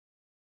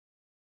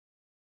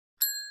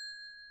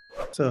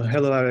So,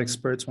 hello, lab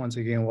experts. Once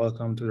again,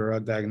 welcome to the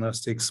Rock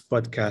Diagnostics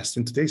podcast.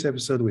 In today's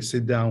episode, we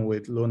sit down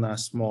with Lona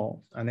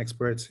Small, an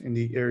expert in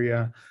the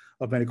area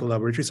of medical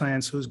laboratory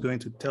science, who's going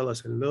to tell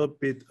us a little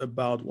bit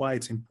about why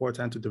it's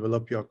important to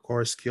develop your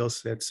core skill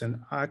sets and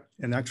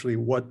actually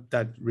what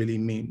that really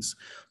means.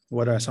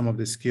 What are some of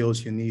the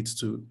skills you need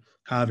to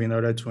have in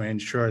order to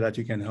ensure that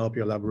you can help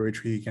your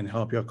laboratory, you can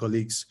help your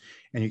colleagues,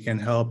 and you can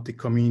help the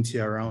community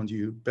around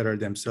you better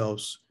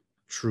themselves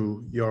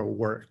through your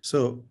work.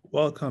 So,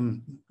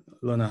 welcome,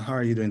 Lona. How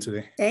are you doing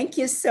today? Thank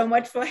you so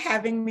much for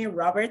having me,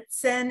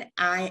 Robertson.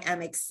 I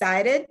am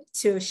excited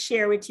to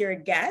share with your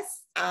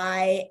guests.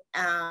 I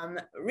am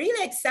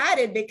really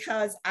excited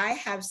because I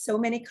have so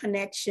many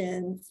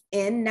connections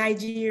in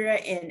Nigeria,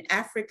 in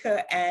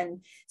Africa,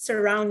 and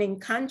surrounding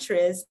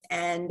countries.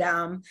 And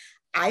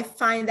I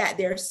find that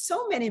there are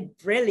so many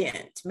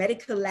brilliant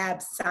medical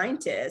lab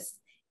scientists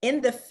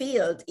in the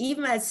field,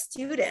 even as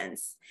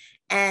students.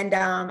 And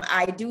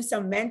I do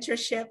some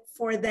mentorship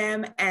for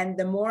them. And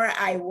the more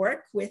I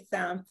work with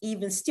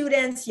even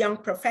students, young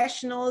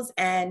professionals,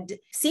 and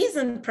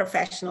seasoned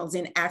professionals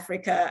in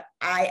Africa,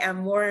 I am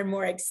more and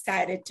more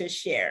excited to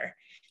share.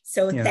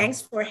 So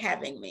Thanks for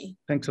having me.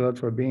 Thanks a lot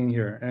for being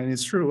here. And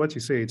it's true what you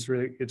say. It's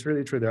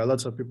really true. There are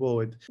lots of people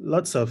with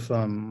lots of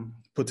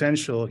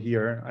potential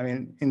here. I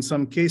mean, in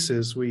some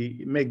cases,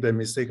 we make the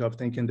mistake of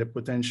thinking the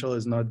potential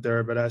is not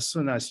there. But as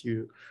soon as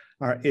you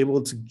are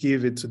able to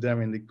give it to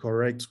them in the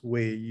correct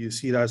way, you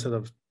see that sort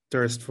of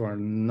thirst for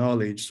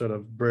knowledge sort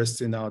of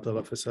bursting out all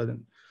of a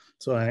sudden.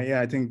 So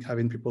I think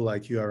having people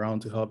like you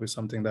around to help is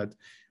something that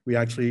we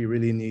actually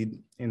really need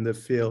in the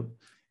field.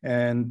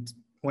 And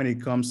when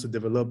it comes to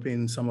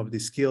developing some of the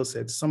skill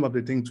sets, some of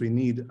the things we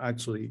need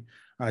actually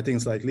are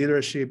things like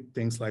leadership,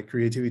 things like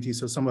creativity.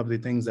 So some of the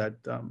things that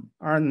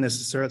aren't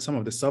necessarily some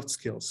of the soft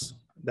skills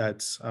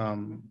that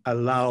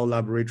allow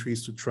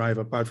laboratories to thrive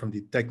apart from the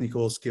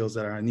technical skills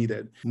that are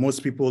needed.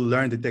 Most people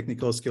learn the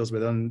technical skills, but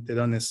they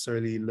don't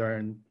necessarily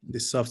learn the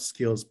soft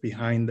skills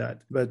behind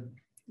that. But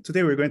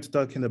today we're going to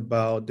talking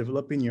about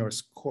developing your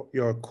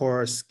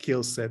core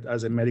skill set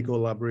as a medical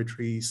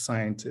laboratory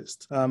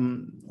scientist.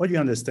 What do you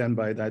understand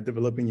by that,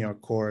 developing your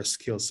core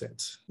skill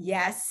set?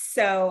 Yes.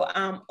 So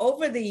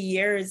over the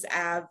years,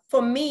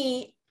 for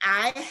me,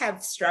 I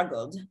have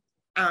struggled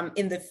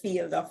in the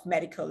field of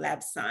medical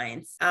lab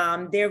science.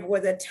 There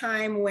was a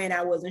time when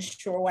I wasn't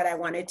sure what I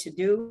wanted to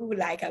do.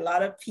 Like a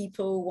lot of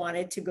people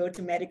wanted to go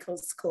to medical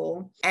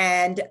school,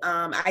 and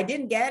I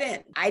didn't get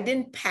in. I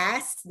didn't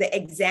pass the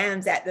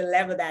exams at the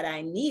level that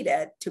I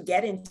needed to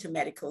get into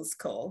medical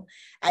school.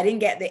 I didn't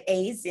get the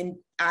A's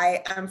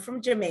I am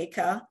from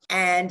Jamaica,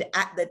 and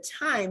at the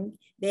time,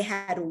 they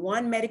had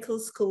one medical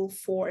school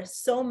for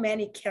so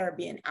many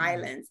Caribbean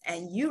islands,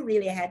 and you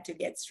really had to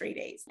get straight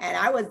A's. And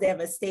I was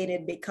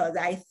devastated because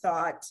I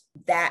thought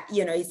that,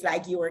 it's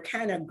like you were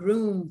kind of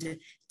groomed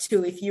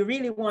to, if you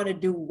really want to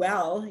do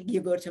well, you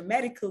go to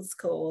medical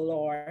school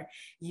or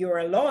you're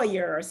a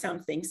lawyer or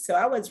something. So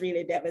I was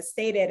really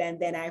devastated. And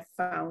then I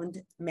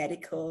found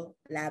medical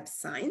lab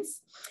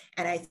science.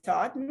 And I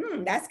thought,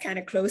 that's kind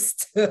of close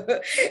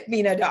to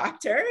being a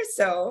doctor.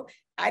 So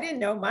I didn't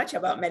know much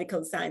about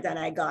medical science, and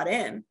I got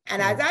in.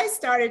 And as I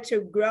started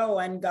to grow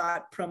and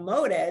got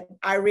promoted,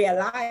 I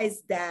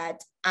realized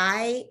that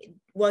I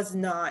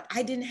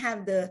didn't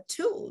have the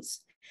tools.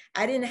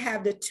 I didn't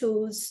have the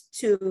tools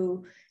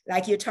to,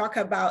 like you talk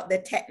about the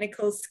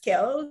technical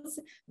skills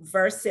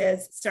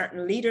versus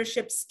certain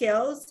leadership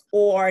skills,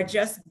 or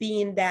just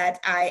being that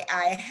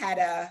I had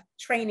a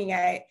training.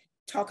 I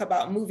talk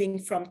about moving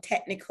from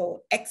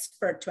technical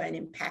expert to an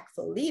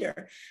impactful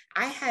leader.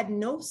 I had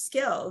no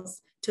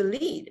skills to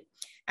lead.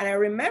 And I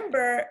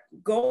remember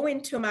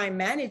going to my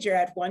manager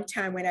at one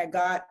time when I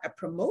got a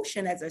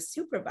promotion as a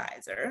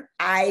supervisor.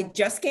 I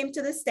just came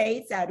to the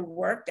States. I'd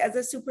worked as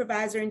a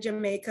supervisor in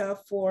Jamaica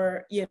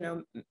for,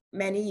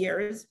 many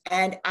years.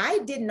 And I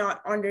did not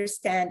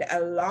understand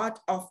a lot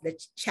of the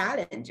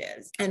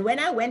challenges. And when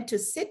I went to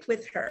sit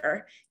with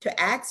her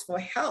to ask for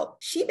help,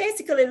 she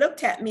basically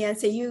looked at me and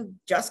said, "You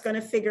just going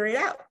to figure it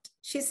out."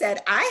 She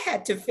said, "I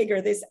had to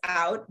figure this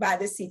out by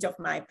the seat of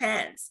my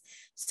pants.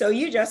 So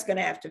you're just going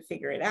to have to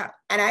figure it out."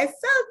 And I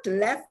felt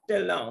left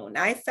alone.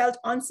 I felt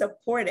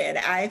unsupported.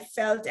 I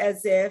felt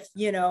as if,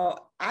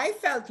 I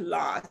felt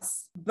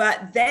lost.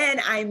 But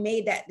then I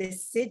made that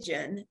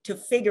decision to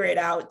figure it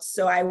out.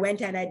 So I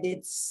went and I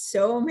did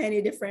so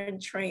many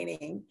different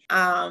training.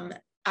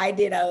 I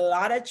did a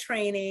lot of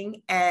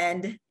training,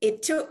 and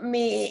it took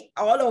me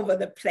all over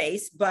the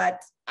place,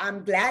 but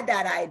I'm glad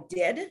that I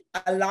did.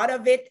 A lot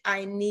of it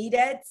I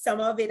needed. Some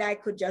of it I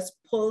could just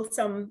pull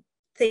some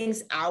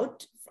things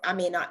out. I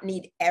may not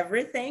need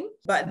everything,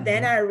 but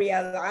then I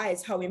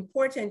realized how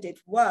important it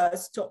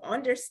was to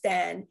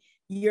understand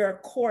your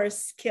core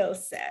skill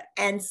set.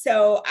 And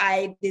so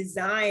I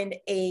designed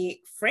a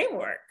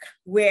framework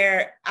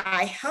where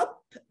I help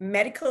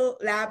medical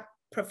lab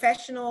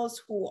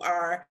professionals who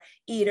are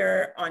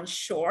either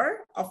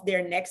unsure of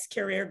their next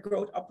career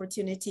growth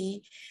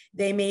opportunity.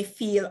 They may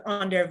feel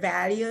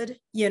undervalued.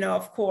 You know,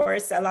 of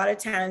course, a lot of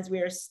times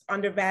we're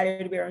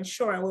undervalued, we're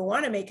unsure, and we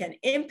want to make an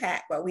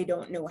impact, but we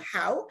don't know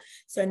how.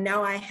 So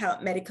now I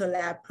help medical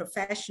lab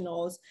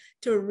professionals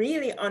to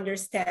really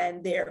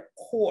understand their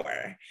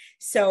core.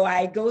 So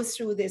I go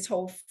through this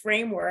whole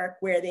framework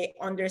where they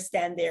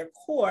understand their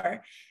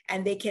core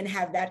and they can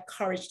have that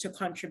courage to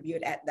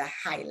contribute at the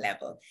high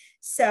level.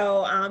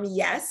 So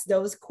yes,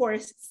 those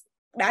courses,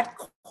 that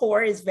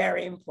core is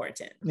very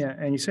important. Yeah,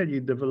 and you said you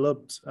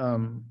developed,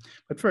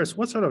 but first,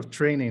 what sort of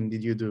training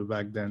did you do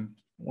back then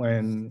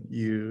when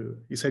you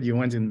said you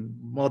went in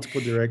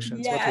multiple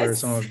directions? Yes. What were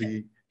some of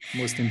the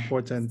most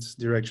important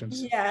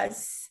directions?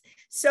 Yes.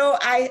 So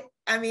I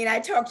mean, I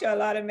talked to a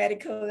lot of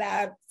medical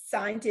lab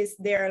scientists.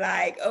 They're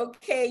like,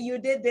 okay, you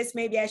did this,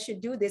 maybe I should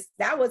do this.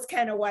 That was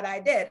kind of what I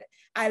did.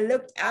 I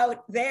looked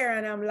out there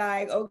and I'm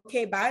like,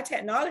 okay,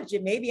 biotechnology,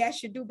 maybe I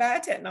should do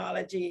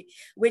biotechnology,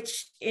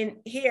 which in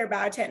here,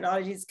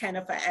 biotechnology is kind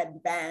of an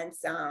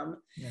advanced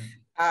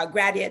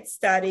graduate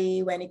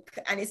study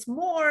and it's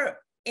more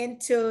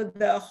into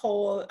the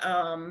whole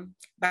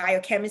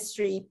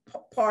biochemistry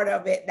part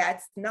of it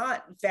that's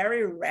not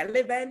very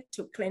relevant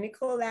to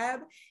clinical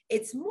lab.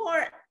 It's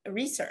more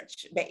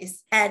research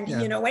based. And,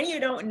 you know, when you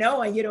don't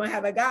know and you don't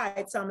have a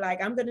guide, so I'm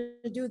like, I'm going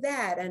to do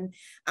that. And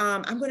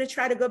I'm going to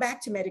try to go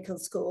back to medical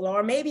school,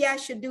 or maybe I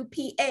should do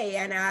PA.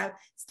 And I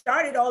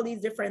started all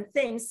these different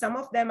things. Some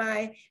of them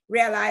I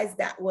realized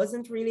that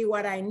wasn't really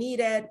what I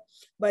needed,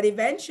 but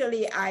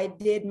eventually I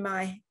did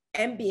my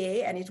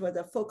MBA, and it was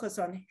a focus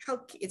on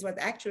health. It was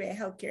actually a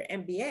healthcare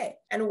MBA.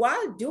 And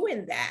while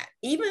doing that,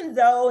 even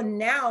though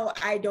now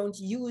I don't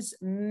use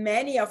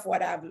many of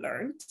what I've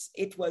learned,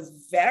 it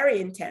was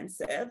very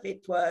intensive.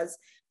 It was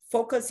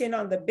focusing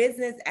on the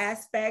business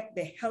aspect,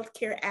 the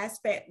healthcare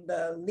aspect,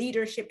 the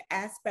leadership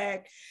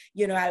aspect.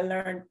 You know, I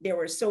learned there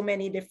were so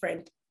many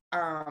different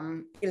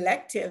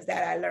electives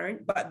that I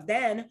learned, but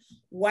then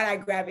what I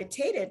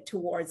gravitated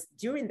towards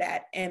during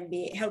that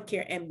MBA,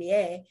 healthcare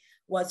MBA,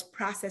 was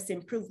process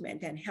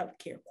improvement and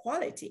healthcare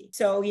quality.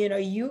 So, you know,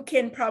 you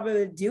can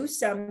probably do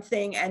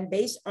something and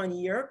based on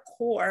your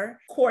core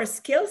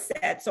skill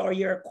sets or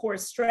your core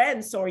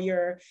strengths or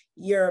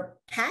your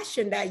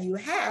passion that you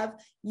have,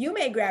 you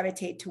may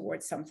gravitate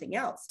towards something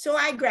else. So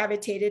I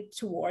gravitated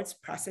towards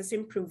process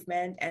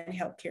improvement and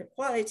healthcare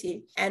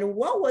quality. And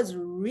what was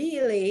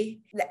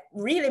really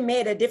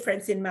made a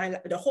difference in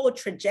the whole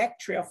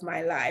trajectory of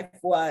my life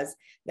was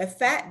the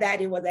fact that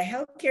it was a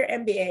healthcare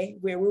MBA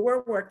where we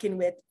were working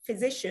with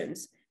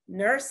physicians,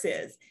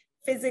 nurses,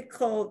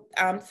 physical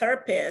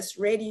therapists,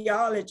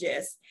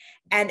 radiologists,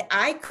 and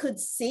I could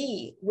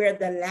see where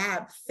the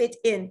lab fit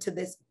into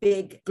this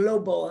big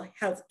global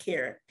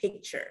healthcare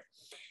picture.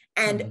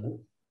 And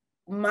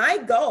my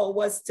goal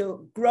was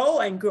to grow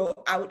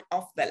out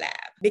of the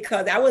lab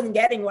because I wasn't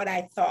getting what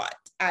I thought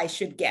I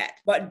should get.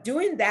 But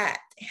doing that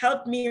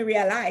helped me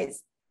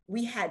realize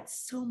we had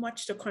so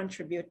much to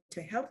contribute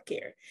to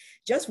healthcare.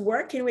 Just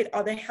working with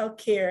other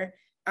healthcare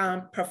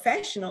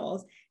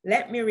professionals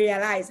let me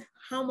realize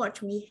how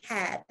much we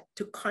had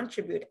to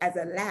contribute as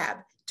a lab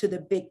to the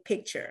big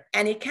picture.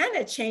 And it kind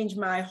of changed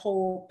my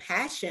whole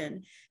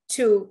passion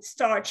to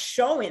start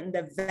showing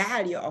the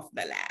value of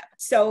the lab.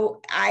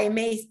 So I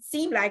may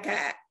seem like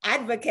an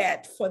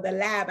advocate for the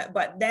lab,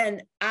 but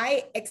then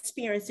I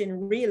experienced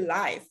in real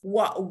life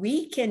what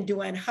we can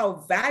do and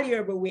how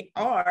valuable we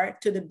are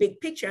to the big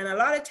picture. And a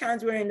lot of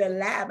times we're in the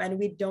lab and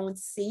we don't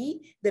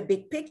see the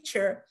big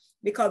picture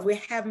because we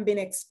haven't been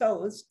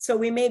exposed. So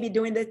we may be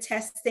doing the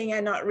testing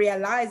and not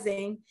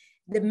realizing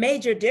the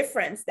major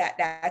difference that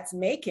that's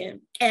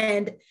making.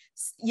 And,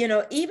 you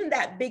know, even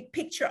that big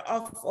picture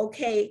of,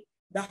 okay,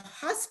 the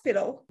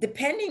hospital,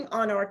 depending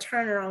on our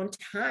turnaround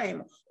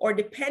time or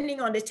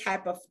depending on the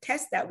type of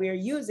test that we're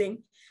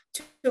using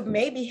to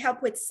maybe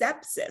help with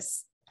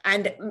sepsis.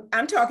 And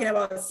I'm talking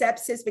about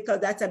sepsis because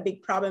that's a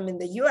big problem in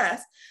the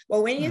US.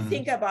 But when you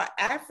think about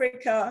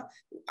Africa,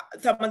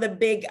 some of the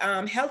big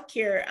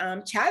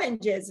healthcare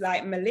challenges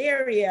like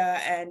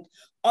malaria and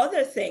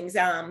other things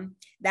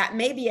that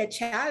may be a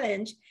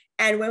challenge.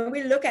 And when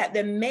we look at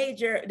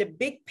the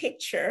big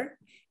picture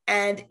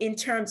and in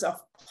terms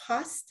of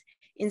cost,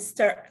 in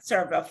terms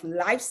of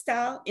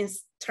lifestyle, in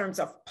terms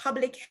of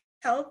public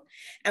health,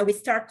 and we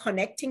start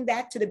connecting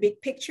that to the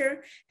big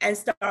picture and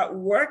start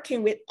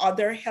working with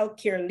other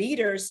healthcare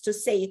leaders to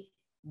say,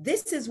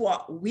 this is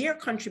what we're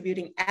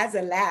contributing as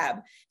a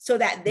lab so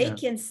that they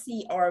can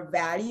see our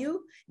value,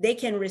 they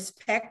can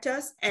respect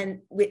us, and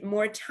with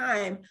more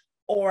time,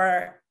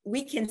 or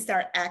we can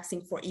start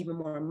asking for even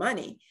more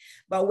money.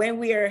 But when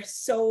we are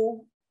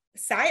so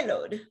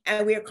siloed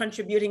and we are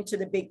contributing to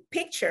the big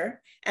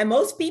picture, and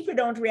most people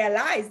don't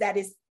realize that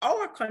it's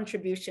our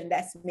contribution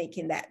that's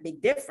making that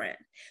big difference.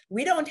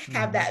 We don't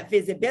have Mhm. that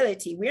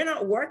visibility. We're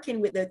not working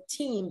with the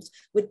teams,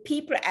 with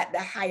people at the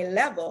high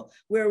level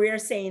where we're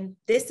saying,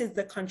 this is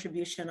the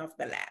contribution of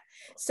the lab.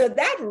 So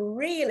that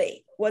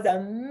really was a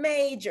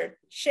major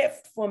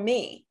shift for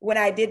me when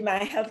I did my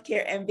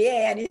healthcare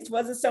MBA. And it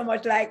wasn't so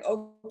much like,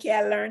 okay,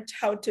 I learned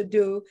how to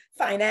do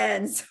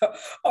finance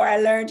or I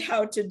learned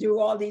how to do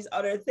all these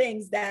other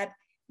things that,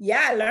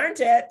 yeah, I learned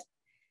it,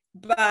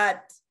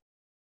 but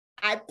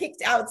I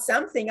picked out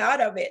something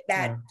out of it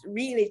that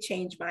really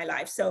changed my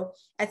life. So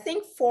I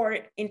think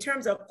in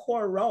terms of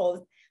core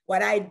roles,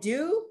 what I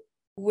do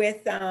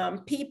with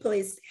people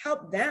is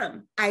help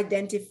them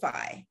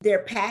identify their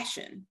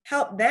passion,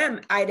 help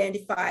them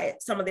identify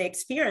some of the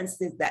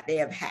experiences that they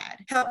have had,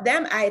 help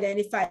them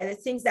identify the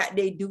things that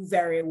they do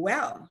very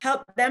well,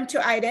 help them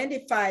to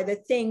identify the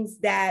things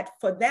that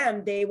for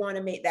them, they want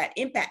to make that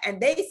impact. And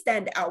they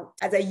stand out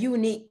as a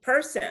unique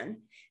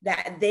person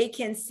that they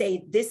can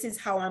say, this is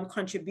how I'm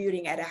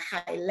contributing at a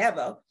high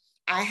level.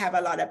 I have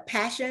a lot of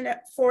passion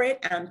for it.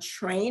 I'm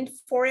trained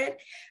for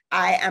it.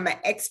 I am an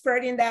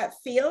expert in that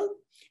field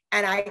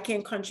and I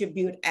can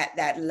contribute at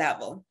that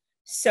level.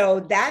 So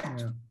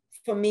that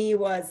for me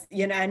was,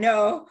 I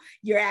know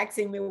you're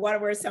asking me what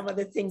were some of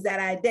the things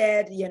that I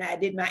did. I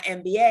did my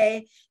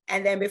MBA.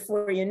 And then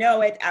before you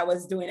know it, I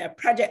was doing a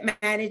project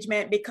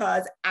management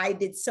because I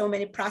did so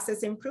many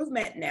process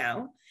improvement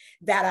now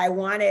that I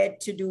wanted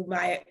to do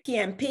my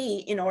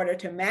PMP in order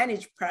to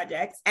manage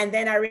projects. And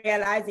then I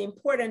realized the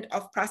importance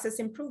of process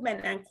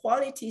improvement and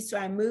quality. So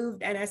I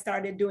moved and I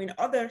started doing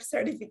other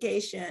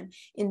certification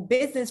in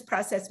business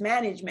process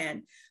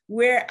management,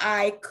 where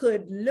I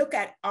could look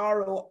at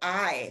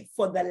ROI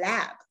for the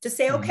lab to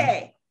say,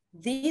 okay,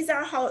 this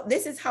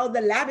is how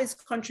the lab is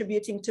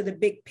contributing to the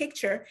big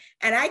picture.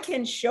 And I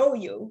can show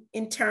you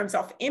in terms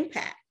of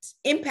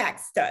impact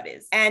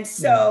studies. And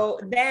so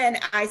then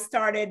I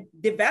started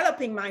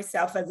developing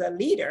myself as a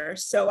leader.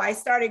 So I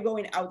started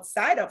going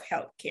outside of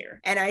healthcare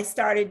and I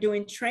started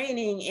doing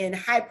training in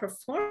high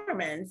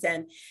performance.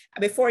 And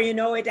before you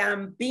know it,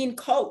 I'm being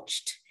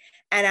coached.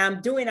 And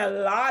I'm doing a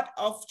lot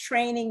of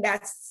training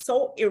that's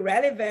so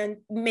irrelevant,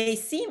 may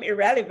seem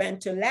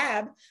irrelevant to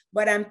lab,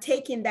 but I'm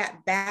taking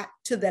that back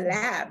to the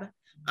lab.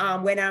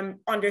 When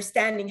I'm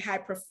understanding high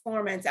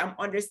performance, I'm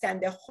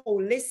understanding the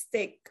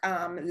holistic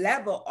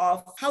level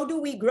of how do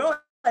we grow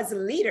as a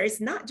leader. It's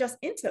not just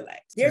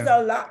intellect. There's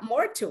a lot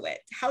more to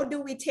it. How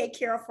do we take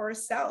care of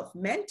ourselves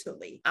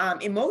mentally,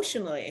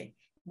 emotionally?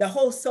 The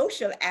whole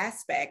social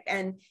aspect.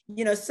 And,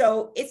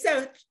 so it's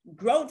a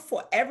growth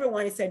for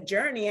everyone. It's a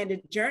journey, and the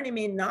journey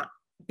may not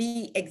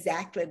be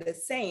exactly the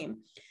same.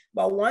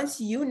 But once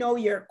you know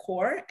your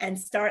core and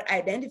start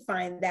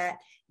identifying that,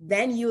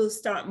 then you'll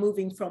start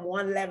moving from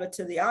one level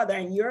to the other,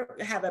 and you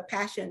have a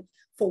passion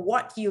for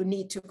what you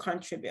need to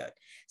contribute.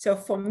 So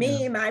for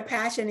me, my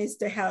passion is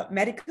to help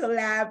medical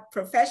lab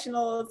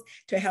professionals,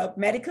 to help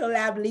medical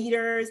lab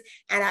leaders,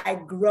 and I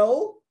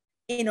grow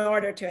in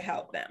order to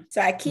help them.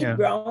 So I keep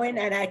growing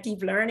and I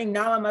keep learning.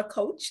 Now I'm a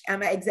coach.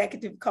 I'm an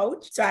executive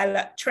coach. So I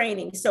love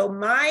training. So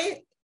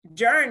my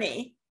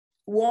journey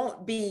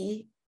won't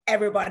be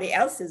everybody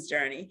else's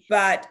journey.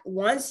 But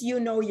once you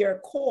know your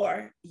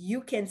core,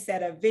 you can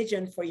set a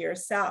vision for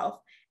yourself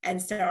and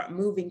start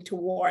moving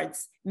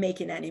towards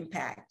making an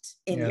impact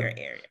in your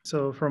area.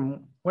 So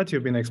from what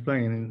you've been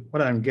explaining,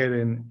 what I'm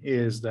getting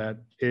is that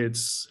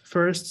it's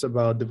first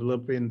about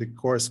developing the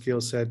core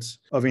skill sets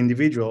of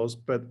individuals,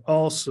 but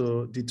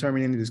also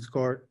determining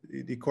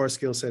the core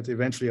skill set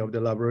eventually of the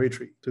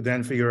laboratory to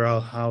then figure out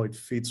how it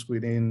fits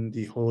within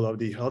the whole of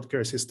the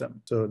healthcare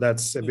system. So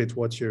that's a bit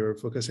what you're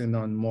focusing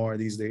on more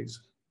these days.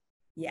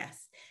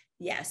 Yes.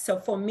 Yeah, so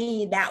for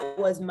me, that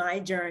was my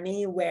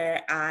journey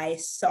where I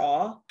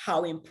saw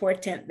how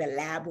important the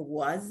lab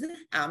was,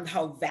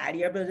 how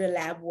valuable the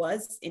lab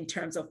was in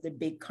terms of the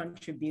big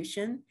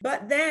contribution.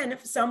 But then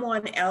if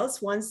someone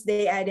else, once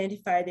they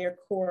identify their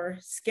core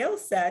skill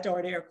set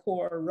or their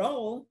core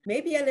role,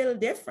 maybe a little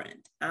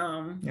different.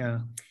 But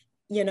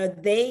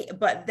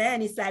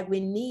then it's like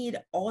we need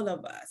all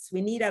of us.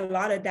 We need a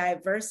lot of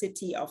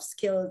diversity of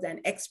skills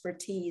and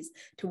expertise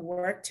to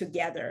work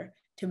together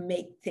to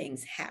make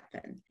things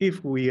happen.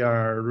 If we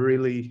are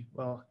really,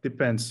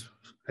 depends.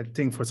 I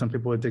think for some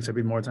people it takes a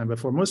bit more time, but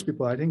for most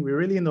people, I think we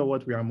really know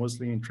what we are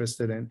mostly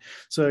interested in.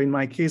 So in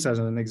my case, as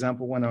an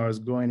example, when I was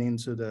going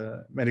into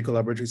the medical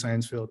laboratory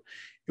science field,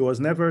 it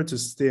was never to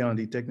stay on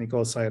the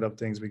technical side of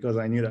things because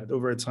I knew that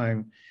over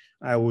time,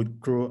 I would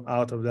grow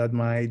out of that.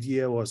 My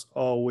idea was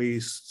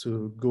always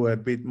to go a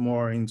bit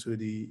more into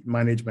the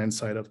management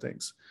side of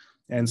things.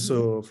 And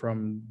so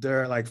from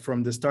there, like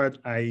from the start,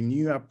 I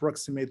knew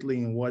approximately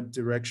in what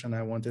direction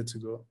I wanted to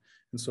go.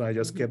 And so I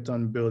just kept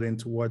on building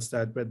towards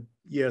that. But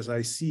yes,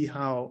 I see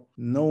how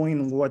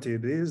knowing what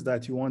it is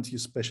that you want to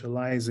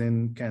specialize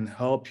in can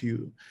help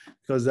you,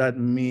 because that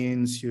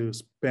means you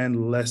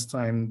spend less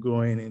time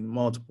going in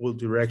multiple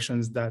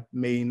directions that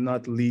may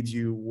not lead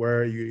you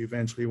where you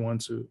eventually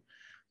want to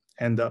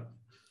end up.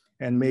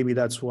 And maybe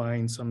that's why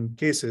in some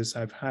cases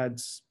I've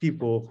had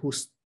people who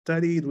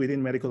studied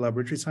within medical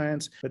laboratory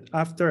science, but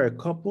after a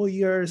couple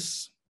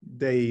years,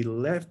 they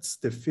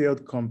left the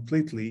field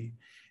completely.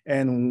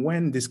 And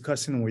when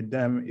discussing with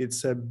them,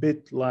 it's a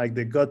bit like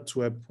they got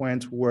to a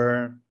point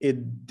where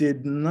it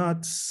did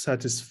not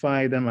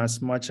satisfy them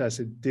as much as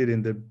it did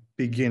in the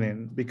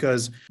beginning,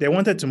 because they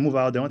wanted to move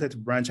out, they wanted to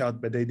branch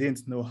out, but they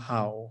didn't know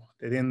how.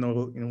 They didn't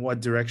know in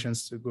what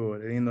directions to go.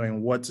 They didn't know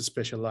in what to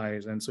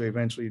specialize. And so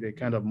eventually they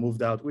kind of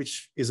moved out,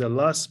 which is a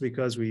loss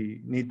because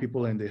we need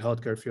people in the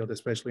healthcare field,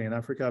 especially in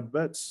Africa.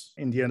 But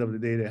in the end of the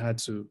day, they had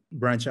to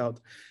branch out.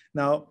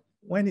 Now,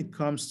 when it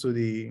comes to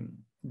the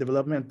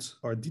development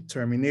or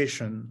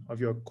determination of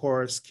your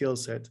core skill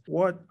set,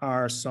 what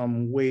are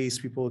some ways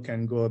people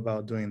can go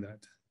about doing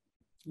that?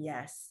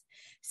 Yes.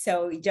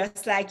 So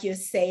just like you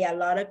say, a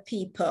lot of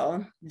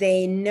people,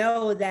 they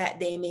know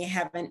that they may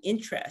have an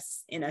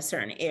interest in a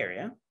certain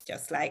area,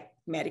 just like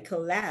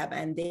medical lab,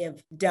 and they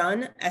have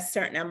done a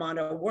certain amount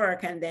of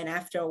work. And then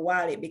after a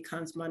while, it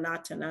becomes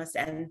monotonous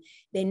and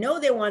they know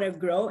they want to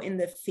grow in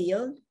the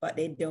field, but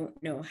they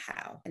don't know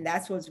how. And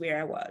that was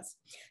where I was.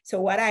 So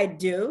what I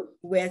do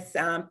with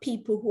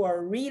people who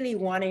are really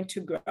wanting to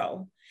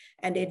grow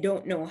and they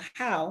don't know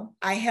how,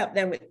 I help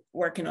them with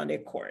working on their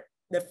core.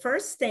 The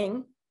first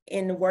thing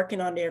in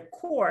working on their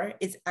core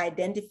is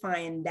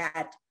identifying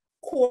that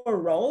core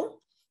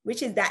role,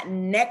 which is that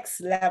next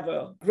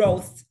level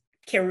growth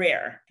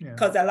career.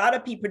 Because a lot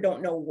of people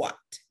don't know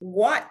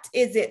what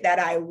is it that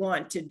I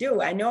want to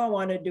do. I know I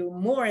want to do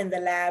more in the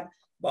lab,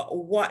 but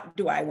what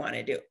do I want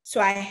to do? So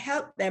I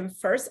help them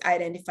first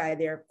identify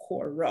their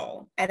core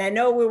role. And I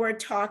know we were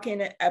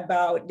talking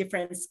about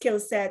different skill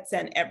sets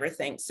and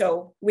everything.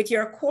 So with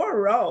your core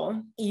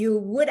role, you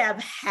would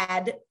have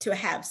had to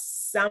have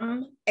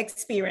some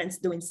experience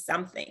doing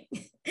something.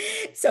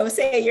 So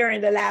say you're in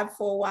the lab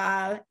for a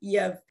while,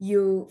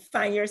 you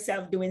find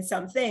yourself doing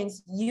some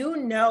things, you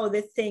know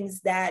the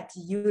things that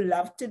you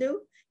love to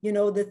do, you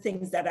know the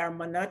things that are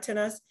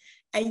monotonous,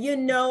 and you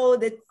know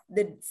the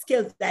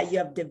skills that you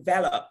have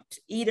developed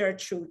either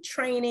through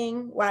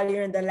training while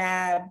you're in the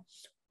lab,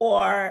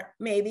 or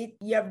maybe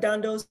you have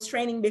done those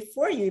training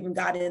before you even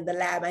got in the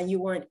lab and you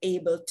weren't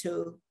able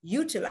to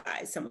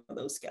utilize some of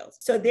those skills.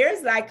 So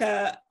there's like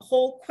a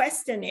whole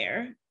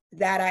questionnaire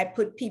that I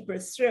put people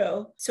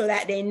through so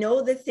that they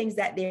know the things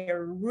that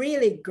they're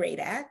really great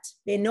at.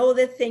 They know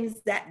the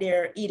things that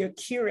they're either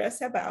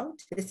curious about,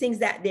 the things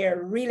that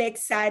they're really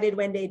excited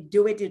when they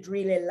do it, it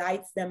really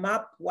lights them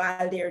up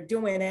while they're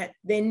doing it.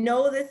 They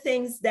know the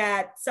things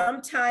that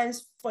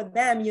sometimes for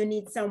them, you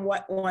need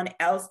someone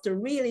else to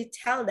really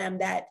tell them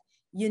that,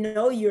 you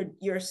know,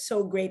 you're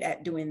so great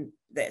at doing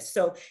this.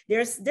 So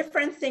there's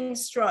different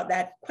things throughout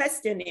that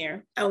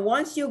questionnaire. And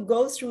once you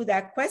go through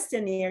that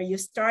questionnaire, you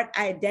start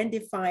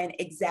identifying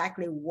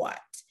exactly what,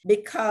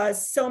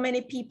 because so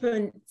many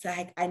people, it's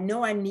like, I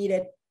know I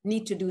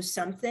need to do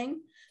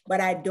something, but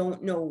I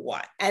don't know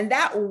what. And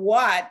that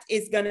what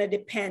is going to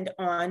depend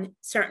on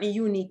certain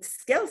unique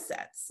skill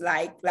sets.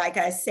 Like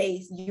I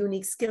say,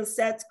 unique skill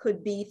sets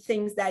could be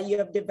things that you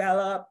have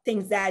developed,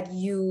 things that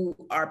you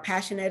are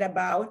passionate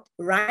about.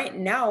 Right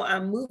now,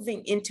 I'm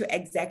moving into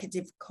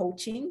executive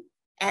coaching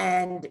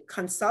and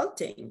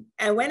consulting.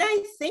 And when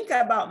I think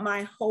about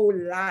my whole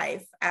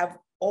life, I've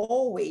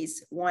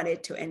always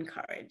wanted to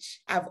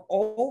encourage. I've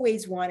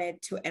always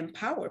wanted to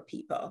empower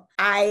people.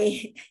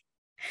 I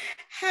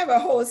have a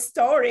whole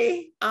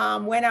story.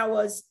 When I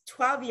was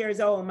 12 years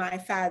old, my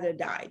father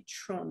died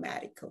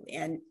traumatically.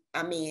 And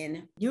I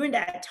mean, during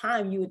that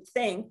time, you would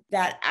think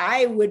that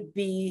I would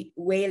be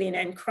wailing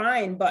and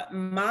crying, but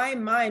my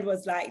mind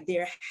was like,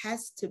 there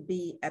has to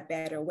be a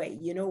better way.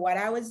 You know what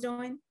I was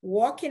doing?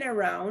 Walking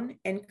around,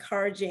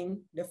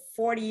 encouraging the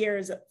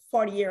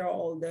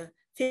 40-year-old,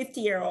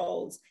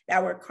 50-year-olds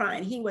that were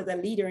crying. He was a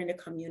leader in the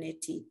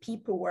community.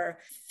 People were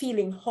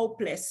feeling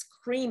hopeless,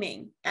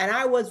 screaming. And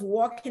I was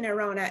walking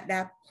around at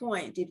that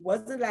point. It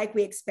wasn't like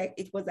we expect,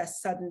 it was a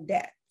sudden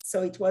death.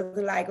 So it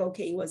wasn't like,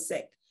 okay, he was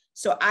sick,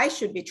 so I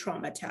should be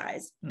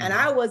traumatized. Mm-hmm. And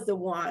I was the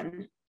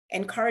one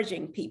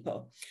encouraging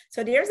people.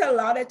 So there's a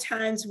lot of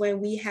times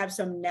when we have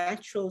some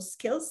natural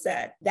skill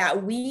set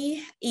that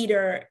we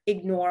either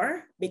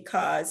ignore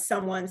because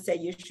someone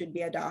said you should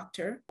be a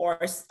doctor, or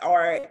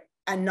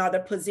another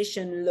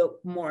position look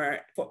more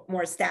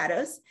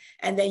status.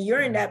 And then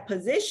you're in that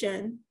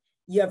position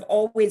you have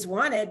always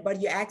wanted, but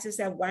you ask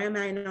yourself, why am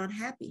I not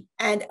happy?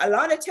 And a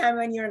lot of time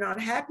when you're not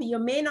happy, you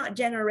may not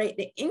generate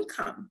the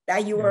income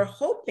that you were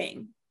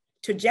hoping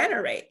to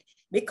generate,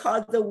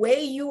 because the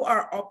way you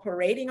are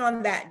operating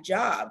on that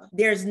job,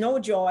 there's no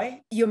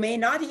joy. You may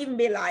not even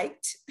be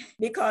liked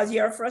because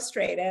you're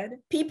frustrated.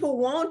 People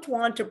won't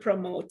want to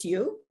promote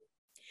you.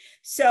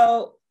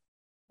 So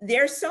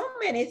there's so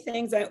many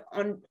things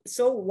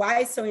so why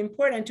it's so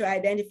important to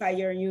identify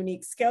your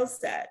unique skill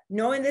set,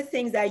 knowing the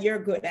things that you're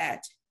good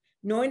at,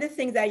 knowing the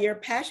things that you're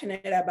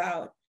passionate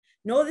about,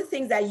 know the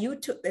things that you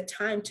took the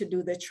time to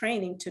do the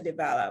training to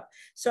develop.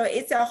 So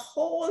it's a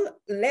whole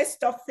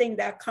list of things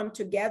that come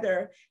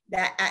together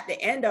that at the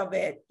end of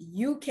it,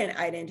 you can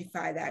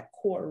identify that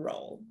core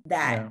role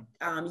that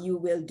you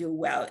will do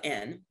well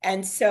in.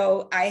 And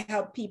so I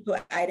help people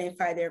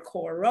identify their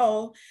core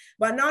role,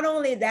 but not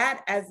only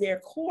that as their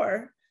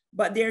core,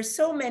 but there's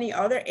so many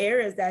other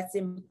areas that's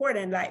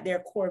important, like their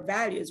core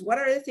values. What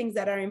are the things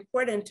that are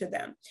important to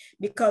them?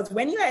 Because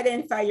when you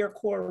identify your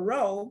core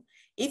role,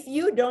 if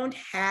you don't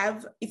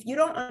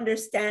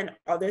understand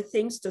other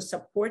things to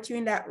support you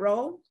in that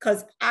role,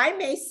 because I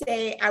may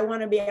say I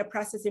want to be a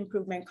process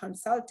improvement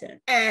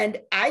consultant and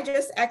I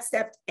just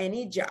accept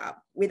any job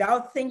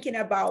without thinking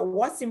about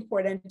what's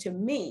important to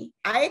me.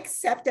 I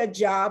accept a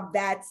job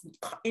that's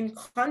in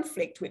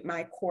conflict with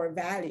my core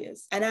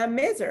values and I'm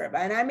miserable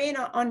and I may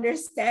not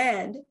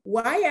understand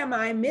why am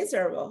I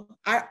miserable.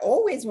 I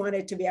always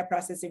wanted to be a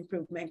process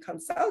improvement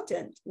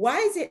consultant. Why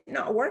is it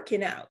not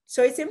working out?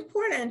 So it's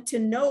important to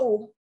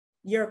know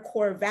your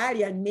core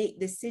value and make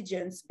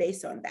decisions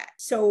based on that.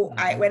 So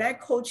when I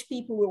coach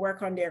people, we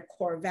work on their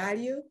core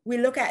value. We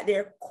look at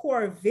their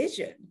core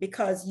vision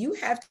because you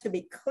have to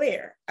be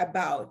clear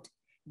about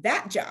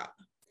that job.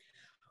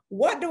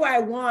 What do I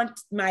want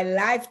my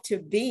life to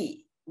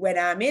be when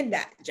I'm in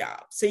that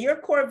job? So your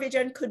core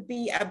vision could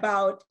be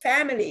about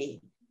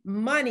family,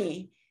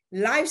 money,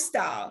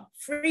 lifestyle,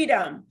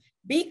 freedom.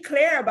 Be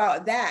clear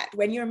about that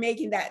when you're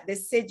making that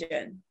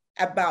decision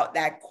about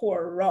that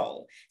core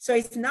role. So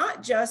it's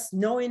not just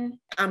knowing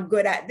I'm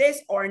good at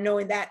this or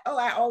knowing that, oh,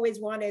 I always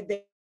wanted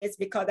this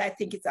because I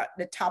think it's at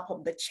the top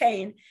of the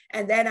chain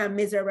and then I'm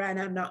miserable and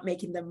I'm not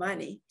making the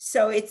money.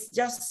 So it's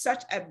just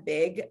such a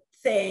big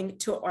thing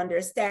to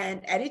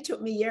understand. And it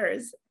took me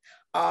years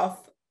of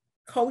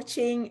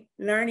coaching,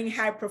 learning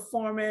high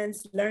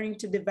performance, learning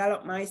to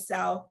develop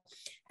myself.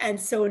 And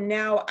so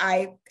now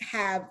I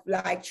have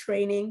like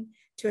training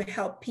to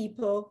help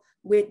people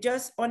with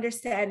just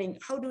understanding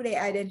how do they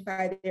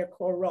identify their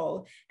core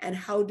role and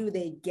how do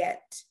they get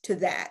to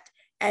that.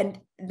 And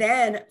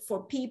then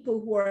for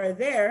people who are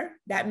there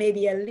that may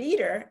be a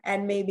leader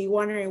and may be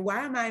wondering,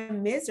 why am I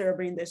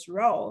miserable in this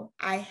role?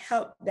 I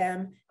help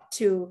them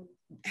to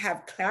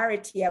have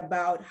clarity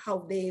about how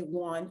they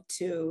want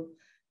to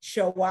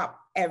show up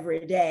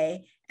every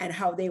day and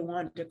how they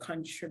want to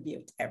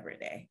contribute every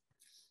day.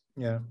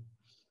 Yeah.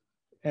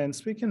 And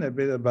speaking a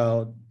bit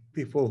about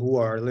people who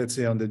are, let's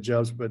say, on the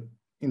jobs, but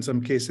in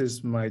some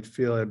cases might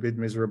feel a bit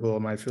miserable,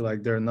 might feel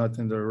like they're not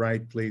in the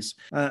right place.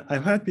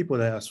 I've had people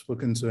that I've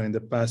spoken to in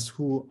the past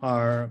who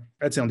are,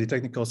 let's say, on the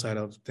technical side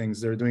of things.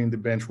 They're doing the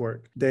bench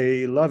work.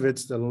 They love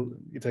it.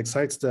 It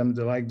excites them.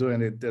 They like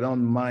doing it. They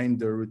don't mind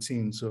the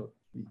routine. So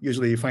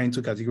usually you find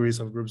two categories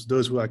of groups,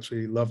 those who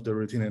actually love the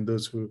routine and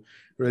those who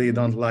really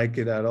don't like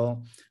it at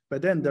all.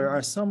 But then there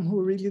are some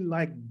who really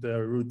like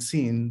the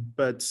routine,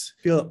 but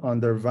feel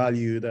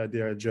undervalued at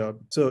their job.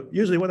 So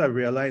usually what I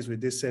realized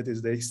with this set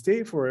is they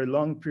stay for a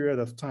long period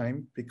of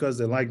time because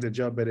they like the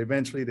job, but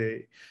eventually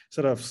they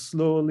sort of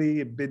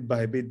slowly, bit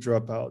by bit,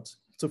 drop out.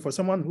 So for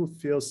someone who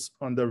feels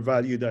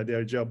undervalued at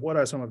their job, what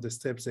are some of the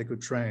steps they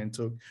could try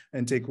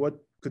and take? What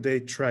could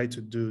they try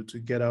to do to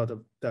get out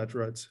of that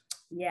rut?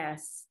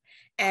 Yes.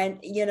 And,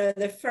 you know,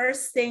 the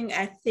first thing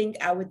I think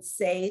I would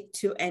say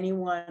to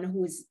anyone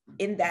who's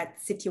in that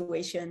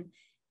situation,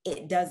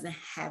 it doesn't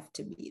have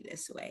to be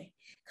this way.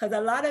 Because a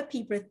lot of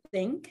people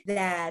think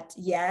that,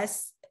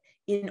 yes,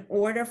 in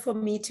order for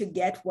me to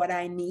get what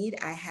I need,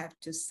 I have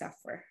to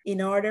suffer.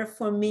 In order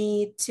for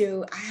me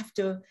to, I have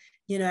to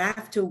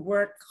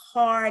work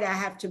hard. I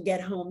have to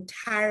get home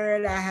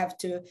tired. I have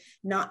to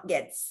not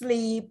get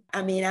sleep.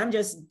 I mean, I'm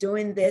just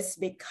doing this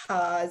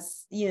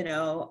because, you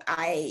know,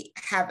 I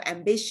have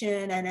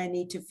ambition and I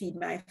need to feed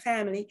my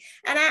family.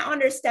 And I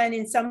understand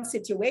in some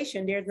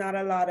situations, there's not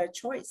a lot of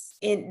choice.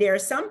 There are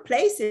some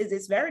places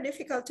it's very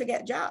difficult to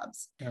get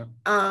jobs.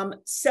 Yeah.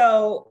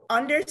 So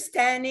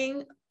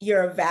understanding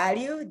your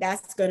value,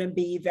 that's going to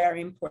be very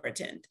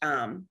important.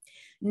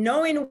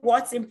 Knowing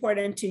what's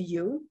important to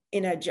you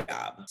in a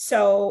job.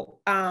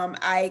 So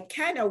I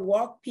kind of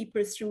walk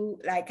people through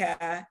like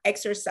a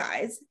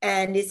exercise,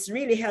 and it's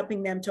really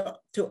helping them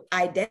to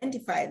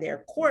identify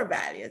their core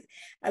values.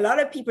 A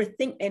lot of people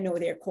think they know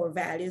their core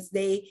values.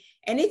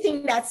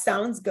 Anything that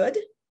sounds good,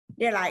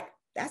 they're like,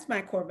 that's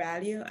my core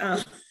value.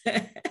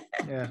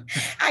 Yeah.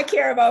 I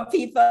care about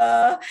people,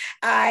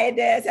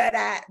 this or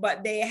that,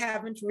 but they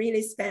haven't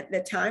really spent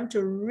the time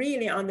to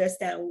really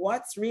understand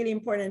what's really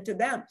important to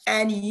them.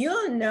 And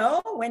you'll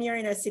know when you're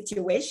in a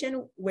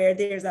situation where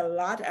there's a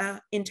lot of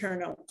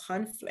internal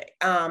conflict.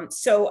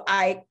 So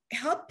I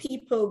help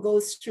people go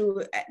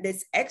through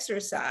this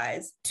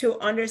exercise to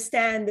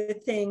understand the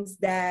things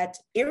that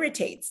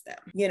irritates them,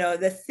 you know,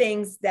 the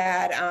things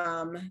that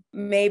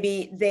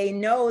maybe they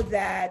know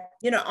that,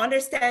 you know,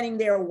 understanding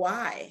their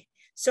why.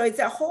 So it's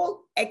a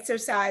whole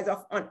exercise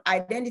on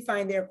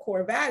identifying their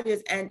core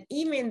values. And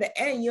even in the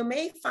end, you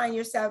may find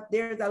yourself,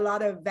 there's a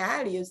lot of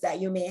values that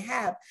you may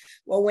have.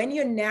 Well, when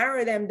you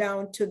narrow them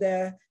down to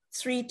the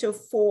 3 to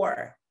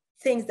 4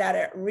 things that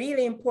are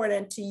really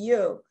important to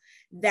you,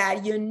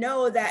 that you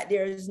know that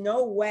there's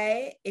no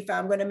way, if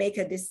I'm going to make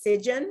a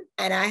decision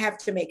and I have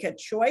to make a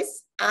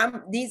choice,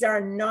 these are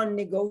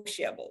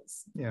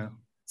non-negotiables. Yeah.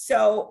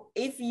 So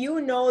if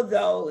you know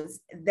those,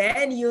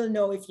 then you'll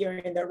know if you're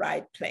in the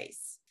right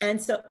place.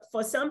 And so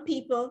for some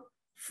people,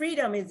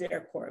 freedom is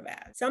their core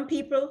value. Some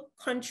people,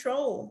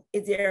 control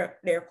is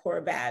their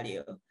core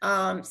value.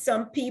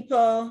 Some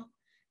people,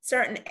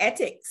 certain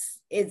ethics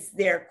is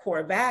their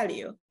core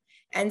value.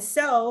 And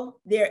so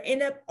they're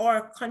in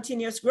or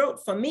continuous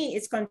growth. For me,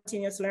 it's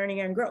continuous learning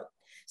and growth.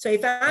 So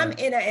if I'm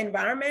in an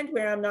environment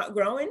where I'm not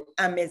growing,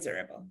 I'm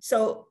miserable.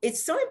 So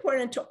it's so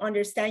important to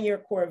understand your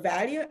core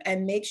value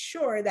and make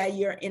sure that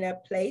you're in a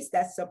place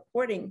that's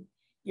supporting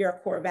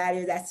your core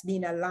value, that's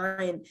being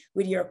aligned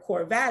with your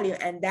core value.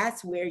 And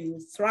that's where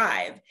you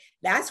thrive.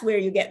 That's where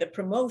you get the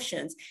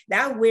promotions.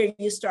 That's where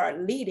you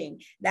start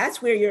leading.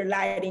 That's where you're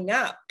lighting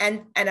up.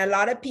 And a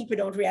lot of people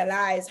don't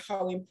realize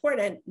how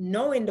important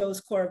knowing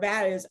those core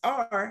values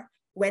are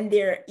when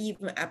they're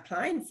even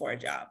applying for a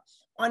job.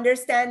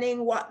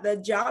 Understanding what the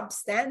job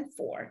stands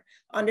for,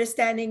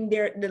 understanding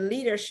the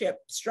leadership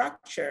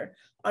structure,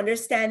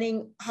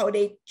 understanding how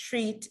they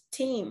treat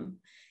team,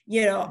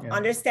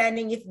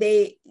 understanding if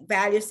they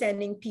value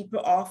sending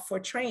people off for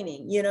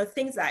training,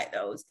 things like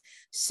those.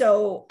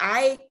 So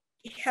I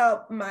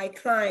help my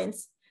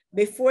clients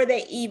before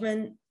they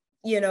even,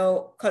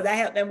 because I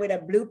help them with a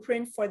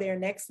blueprint for their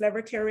next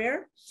level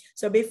career.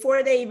 So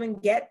before they even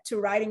get to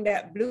writing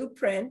that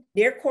blueprint,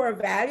 their core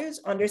values,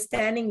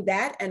 understanding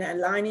that and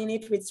aligning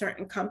it with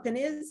certain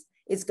companies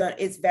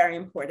is very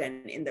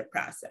important in the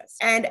process.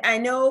 And I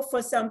know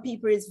for some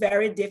people it's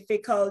very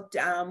difficult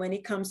when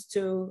it comes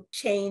to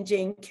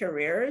changing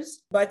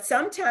careers, but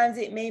sometimes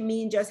it may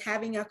mean just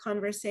having a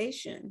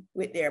conversation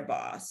with their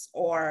boss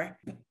or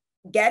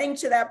getting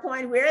to that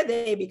point where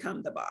they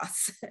become the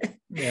boss,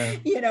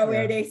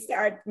 where they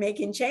start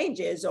making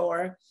changes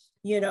or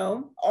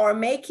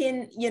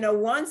making,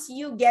 once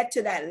you get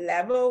to that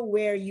level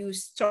where you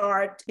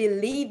start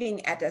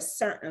believing at a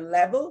certain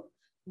level,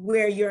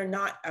 where you're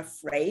not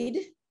afraid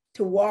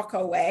to walk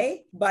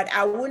away. But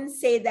I wouldn't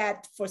say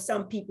that for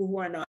some people who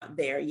are not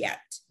there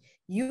yet.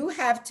 You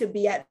have to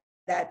be at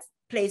that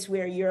place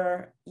where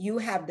you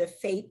have the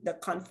faith, the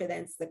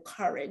confidence, the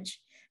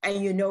courage,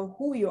 and you know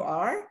who you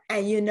are,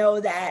 and you know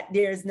that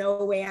there's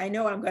no way I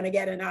know I'm going to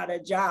get another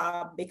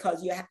job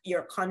because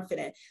you're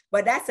confident.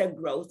 But that's a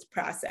growth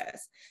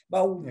process.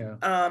 But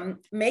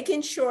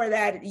making sure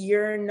that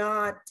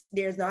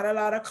there's not a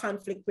lot of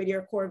conflict with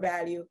your core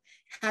value,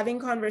 having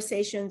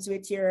conversations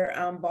with your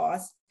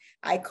boss.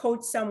 I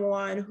coached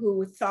someone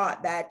who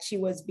thought that she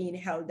was being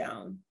held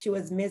down. She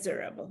was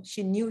miserable.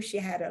 She knew she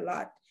had a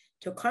lot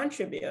to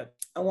contribute.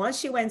 And once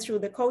she went through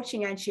the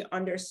coaching and she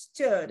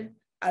understood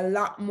a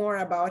lot more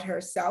about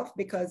herself,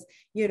 because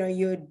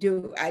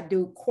I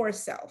do core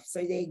self, so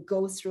they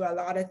go through a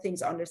lot of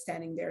things,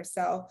 understanding their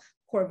self,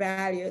 core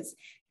values,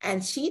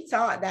 and she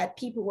thought that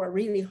people were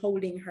really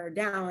holding her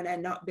down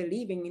and not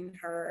believing in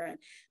her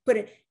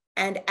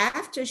and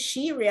after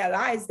she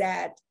realized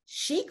that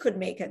she could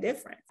make a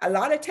difference. A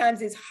lot of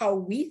times it's how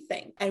we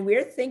think, and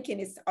we're thinking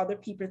it's other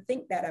people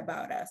think that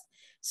about us.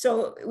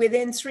 So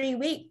within 3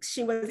 weeks,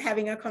 she was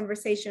having a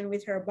conversation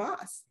with her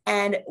boss.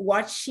 And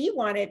what she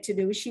wanted to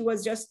do, she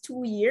was just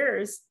 2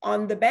 years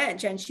on the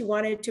bench and she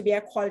wanted to be a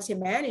quality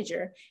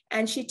manager.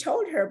 And she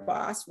told her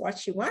boss what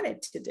she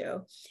wanted to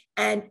do.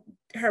 And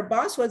her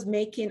boss was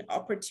making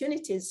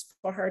opportunities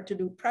for her to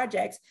do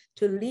projects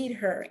to lead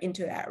her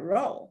into that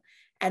role.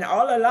 And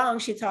all along,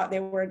 she thought they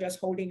were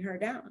just holding her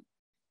down.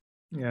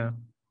 Yeah.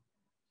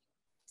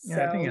 Yeah,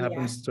 So, I think it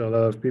happens to a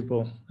lot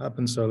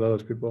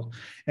of people.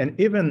 And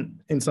even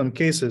in some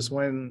cases,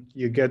 when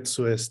you get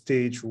to a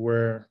stage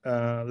where,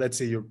 let's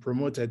say you're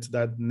promoted to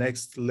that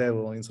next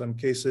level, in some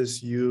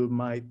cases, you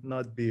might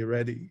not be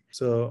ready.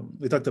 So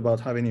we talked about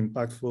having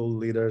impactful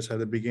leaders at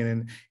the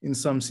beginning. In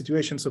some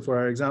situations, so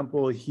for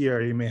example,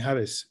 here you may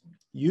have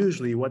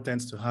usually what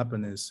tends to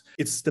happen is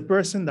it's the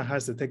person that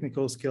has the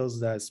technical skills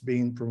that's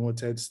being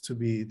promoted to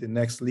be the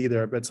next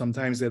leader, but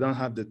sometimes they don't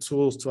have the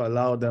tools to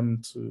allow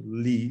them to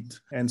lead.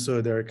 And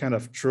so they're kind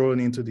of thrown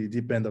into the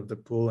deep end of the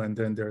pool, and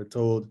then they're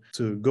told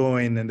to go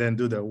in and then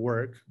do their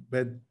work.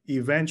 But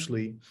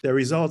eventually the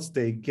results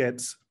they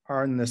get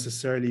aren't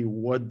necessarily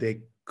what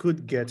they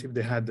could get if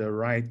they had the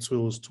right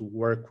tools to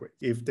work with,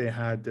 if they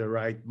had the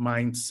right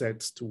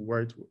mindsets to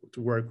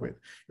work with.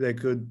 They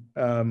could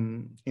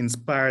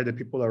inspire the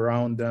people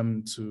around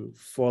them to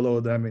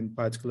follow them in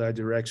particular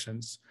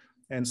directions.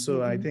 And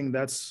so I think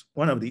that's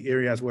one of the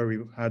areas where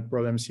we've had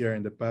problems here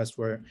in the past,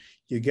 where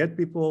you get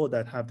people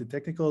that have the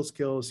technical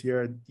skills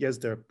here. Yes,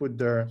 they're put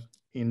there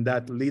in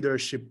that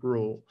leadership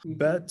role,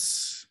 but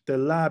the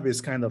lab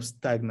is kind of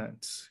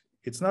stagnant.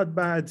 It's not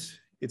bad.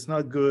 It's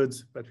not good,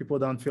 but people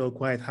don't feel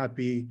quite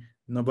happy.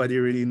 Nobody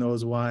really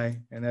knows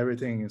why, and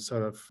everything is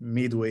sort of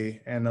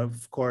midway. And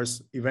of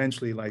course,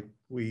 eventually, like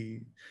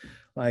we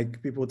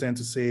Like people tend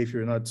to say, if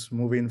you're not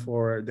moving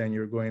forward, then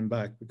you're going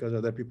back because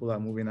other people are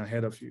moving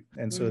ahead of you.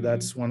 And so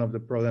that's one of the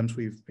problems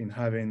we've been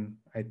having,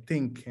 I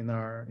think, in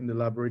the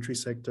laboratory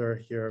sector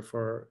here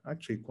for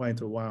actually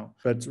quite a while.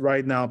 But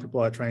right now,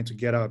 people are trying to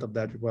get out of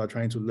that. People are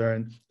trying to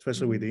learn,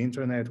 especially with the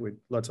internet, with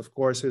lots of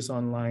courses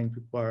online.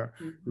 People are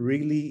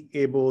really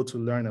able to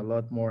learn a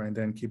lot more and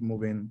then keep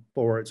moving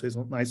forward. So it's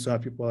nice to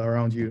have people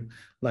around you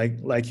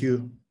like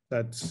you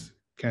that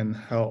can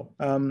help.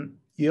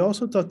 You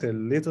also talked a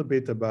little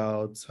bit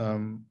about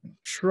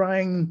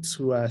trying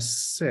to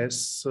assess,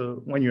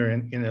 so when you're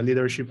in a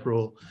leadership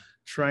role,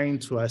 trying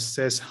to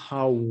assess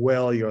how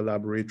well your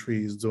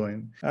laboratory is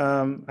doing.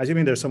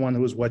 Assuming there's someone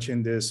who's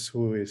watching this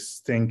who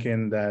is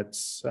thinking that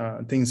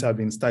things have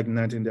been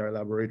stagnant in their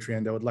laboratory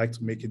and they would like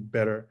to make it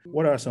better,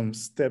 what are some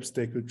steps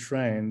they could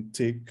try and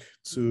take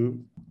to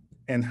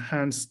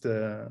enhance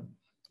the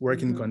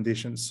working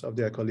conditions of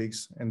their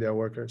colleagues and their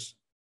workers?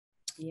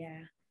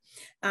 Yeah.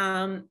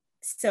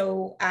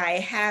 So I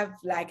have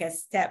like a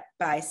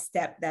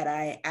step-by-step that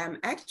I am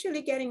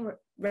actually getting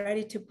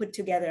ready to put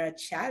together a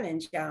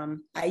challenge.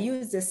 I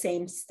use the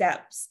same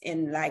steps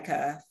in like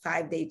a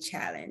 5-day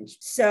challenge.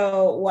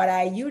 So what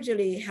I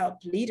usually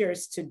help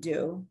leaders to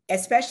do,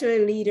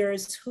 especially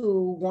leaders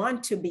who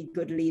want to be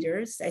good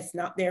leaders, it's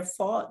not their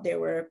fault. They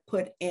were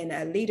put in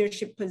a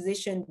leadership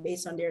position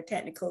based on their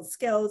technical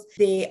skills.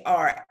 They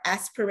are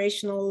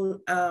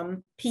aspirational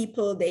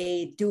people.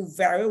 They do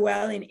very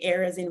well in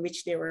areas in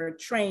which they were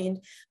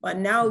trained, but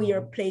now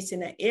you're placed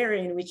in an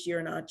area in which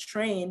you're not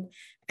trained.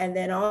 And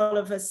then all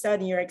of a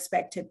sudden you're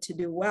expected to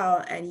do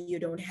well and you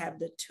don't have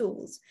the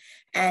tools.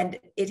 And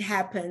it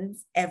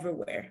happens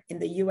everywhere in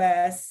the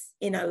US,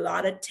 in a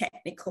lot of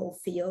technical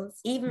fields,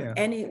 even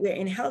anywhere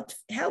in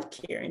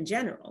healthcare in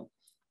general,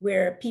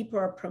 where people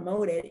are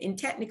promoted in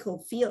technical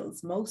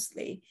fields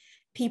mostly.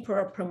 People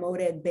are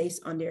promoted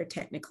based on their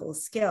technical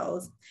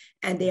skills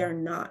and they are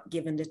not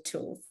given the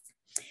tools.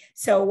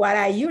 So what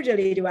I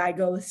usually do, I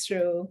go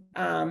through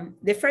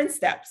different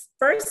steps.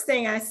 First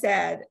thing I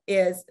said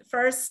is,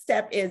 first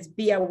step is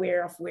be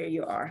aware of where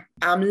you are.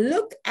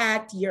 Look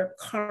at your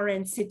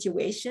current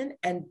situation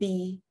and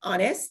be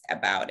honest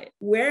about it.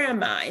 Where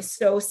am I?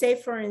 So say,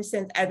 for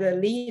instance, as a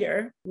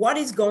leader, what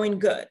is going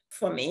good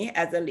for me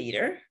as a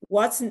leader?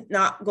 What's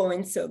not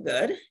going so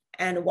good?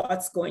 And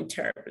what's going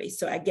terribly.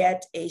 So I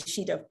get a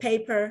sheet of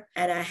paper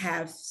and I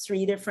have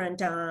 3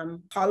 different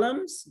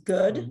columns,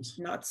 good,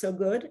 not so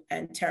good,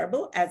 and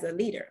terrible as a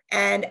leader.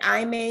 And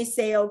I may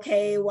say,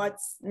 okay,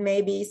 what's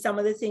maybe some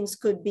of the things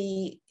could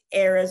be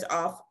areas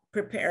of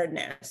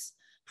preparedness.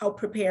 How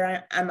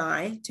prepared am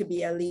I to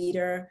be a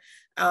leader?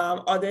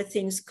 Other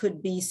things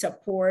could be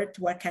support.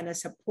 What kind of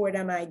support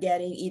am I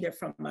getting, either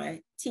from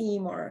my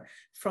team or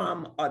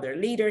from other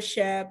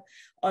leadership?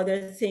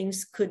 Other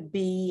things could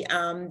be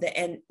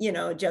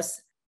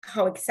just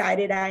how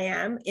excited I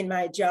am in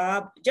my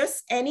job.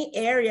 Just any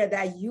area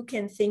that you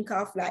can think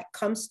of, like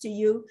comes to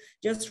you,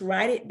 just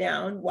write it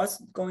down. What's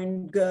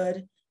going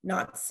good,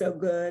 not so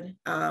good,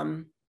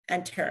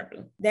 and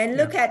terrible. Then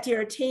look at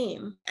your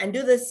team and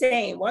do the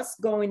same. What's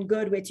going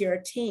good with your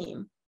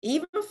team?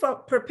 Even for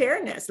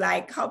preparedness,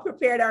 like how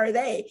prepared are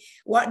they?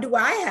 What do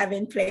I have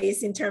in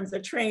place in terms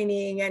of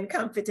training and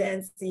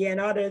competency and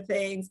other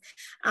things?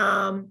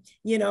 Do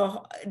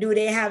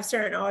they have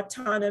certain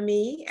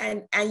autonomy?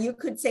 And you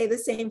could say the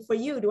same for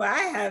you. Do I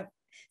have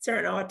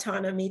certain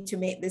autonomy to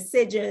make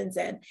decisions?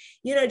 And,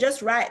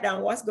 just write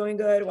down what's going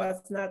good,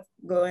 what's not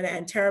going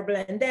and terrible.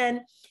 And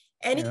then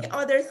any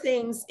other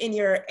things in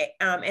your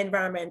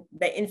environment,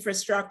 the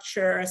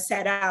infrastructure,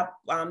 setup,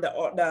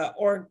 the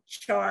org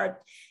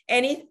chart,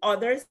 any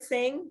other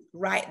thing,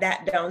 write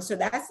that down. So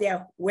that's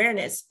the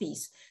awareness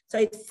piece. So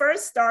it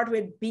first starts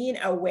with being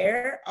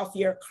aware of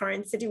your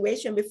current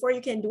situation before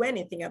you can do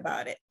anything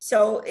about it.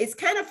 So it's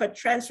kind of a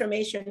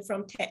transformation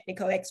from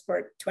technical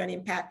expert to an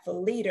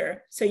impactful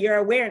leader. So your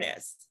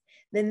awareness.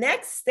 The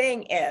next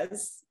thing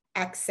is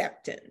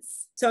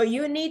acceptance. So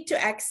you need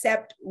to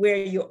accept where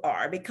you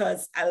are,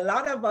 because a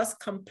lot of us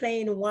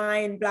complain,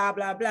 whine, blah,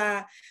 blah,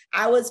 blah.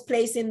 I was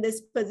placed in this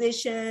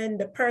position.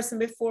 The person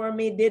before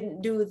me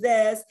didn't do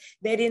this.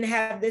 They didn't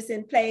have this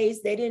in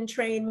place. They didn't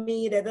train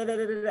me. Da, da, da,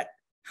 da, da.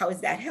 How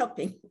is that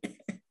helping?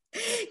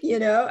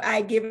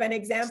 I give an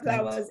example.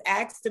 I was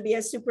asked to be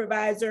a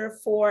supervisor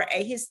for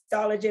a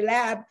histology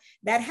lab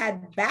that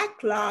had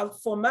backlog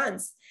for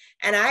months.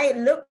 And I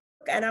looked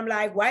and I'm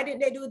like, why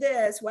didn't they do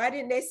this? Why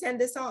didn't they send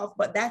this off?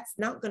 But that's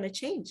not going to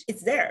change.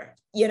 It's there.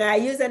 I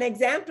use an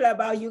example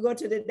about you go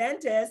to the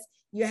dentist,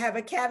 you have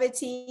a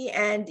cavity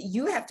and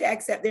you have to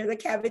accept there's a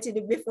cavity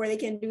before they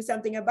can do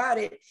something about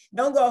it.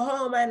 Don't go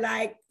home and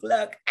like,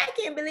 look, I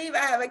can't believe I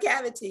have a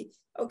cavity.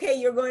 Okay,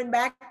 you're going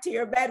back to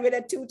your bed with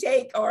a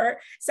toothache or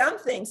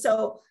something.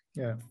 So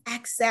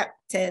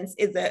acceptance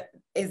is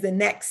the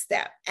next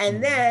step.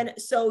 And then,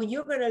 so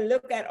you're going to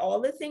look at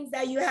all the things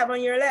that you have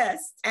on your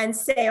list and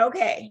say,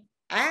 okay,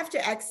 I have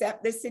to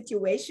accept this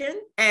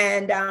situation.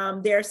 And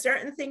there are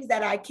certain things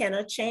that I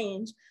cannot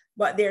change,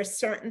 but there are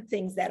certain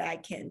things that I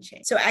can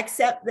change. So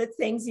accept the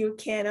things you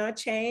cannot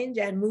change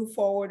and move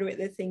forward with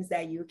the things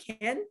that you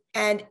can.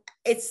 And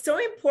it's so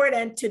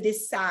important to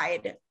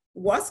decide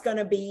what's going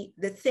to be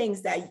the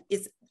things that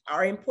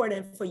are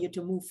important for you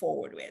to move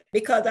forward with,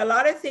 because a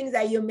lot of things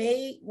that you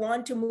may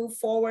want to move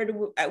forward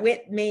with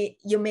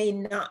you may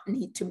not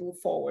need to move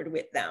forward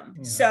with them.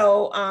 Yeah.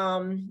 So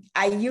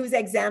I use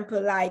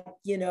example like,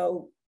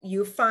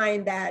 you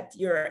find that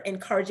you're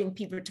encouraging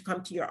people to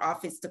come to your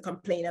office to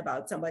complain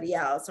about somebody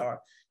else,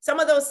 or some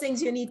of those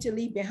things you need to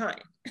leave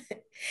behind.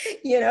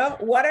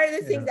 What are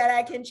the things that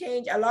I can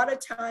change? A lot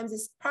of times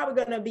it's probably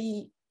going to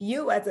be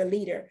you as a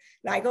leader.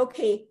 Like,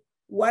 okay,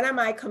 what am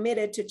I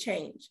committed to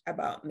change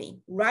about me?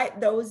 Write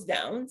those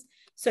down.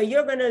 So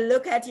you're going to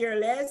look at your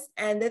list,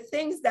 and the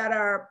things that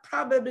are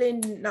probably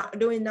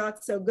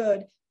not so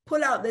good,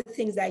 pull out the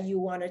things that you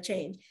want to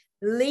change.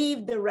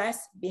 Leave the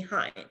rest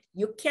behind.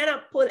 You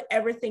cannot pull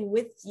everything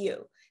with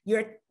you.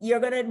 You're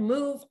going to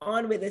move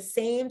on with the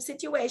same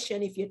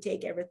situation if you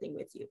take everything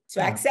with you. So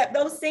accept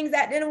those things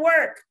that didn't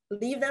work,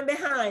 leave them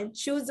behind,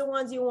 choose the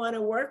ones you want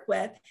to work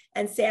with,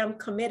 and say, I'm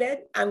committed.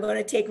 I'm going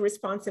to take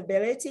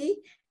responsibility.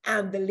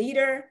 I'm the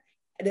leader.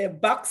 The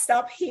buck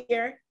stop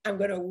here. I'm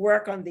going to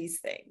work on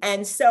these things.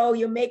 And so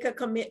you make a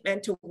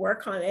commitment to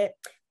work on it.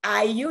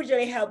 I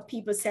usually help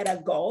people set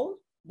a goal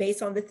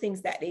based on the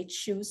things that they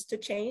choose to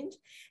change.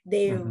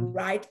 They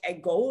write a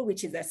goal,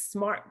 which is a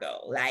SMART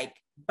goal. Like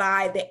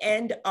by the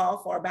end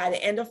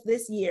of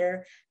this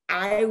year,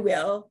 I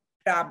will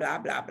blah, blah,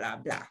 blah, blah,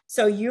 blah.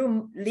 So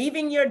you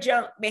leaving your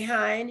junk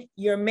behind,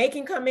 you're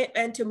making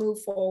commitment to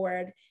move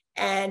forward,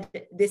 and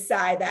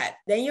decide that.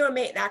 Then you'll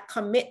make that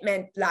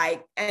commitment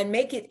and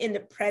make it in the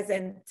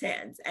present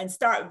tense and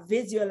start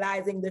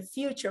visualizing the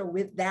future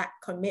with that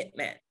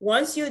commitment.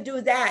 Once you do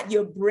that,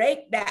 you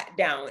break that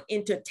down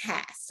into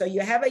tasks. So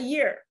you have a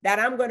year that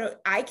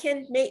I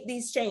can make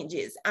these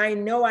changes. I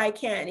know I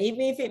can,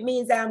 even if it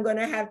means that I'm going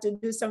to have to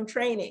do some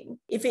training.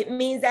 If it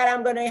means that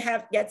I'm going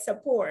to get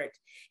support.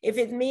 If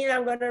it means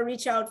I'm going to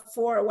reach out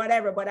for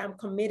whatever, but I'm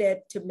committed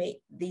to make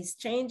these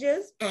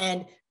changes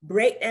and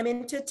break them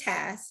into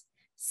tasks,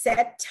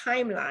 set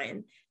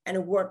timeline,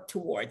 and work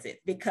towards it,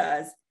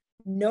 because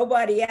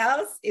nobody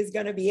else is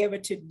going to be able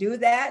to do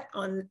that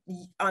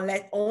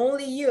unless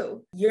only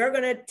you. You're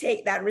going to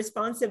take that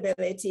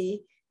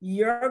responsibility.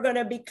 You're going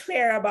to be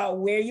clear about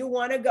where you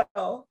want to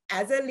go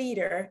as a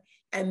leader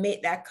and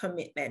make that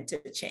commitment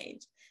to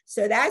change.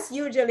 So that's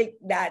usually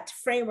that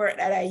framework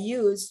that I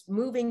use,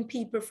 moving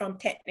people from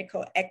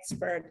technical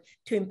expert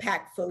to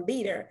impactful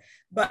leader.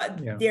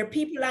 But there are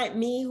people like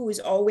me who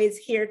is always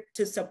here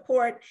to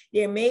support.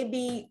 There may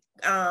be,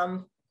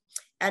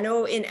 I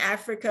know in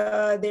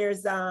Africa,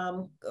 there's,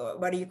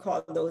 what do you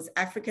call those?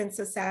 African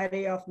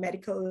Society of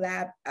Medical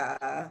Lab.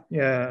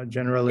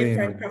 Generally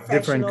in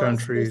different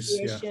countries.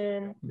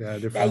 Different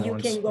that you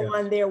can go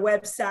on their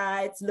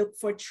websites, look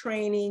for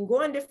training,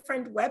 go on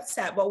different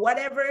websites, but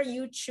whatever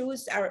you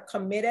choose are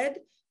committed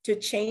to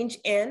change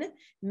in,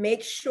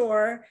 make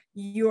sure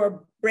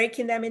you're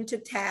breaking them into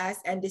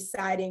tasks and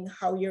deciding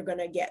how you're going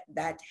to get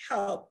that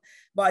help.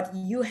 But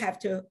you have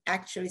to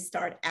actually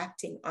start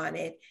acting on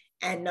it,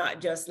 and not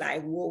just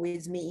like, woe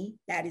is me.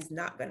 That is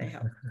not going to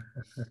help.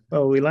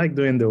 Oh, we like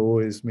doing the woe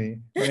is me.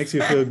 It makes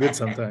you feel good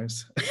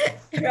sometimes.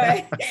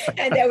 Right.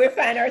 And then we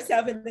find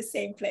ourselves in the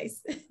same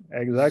place.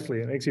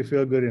 Exactly. It makes you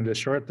feel good in the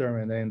short term,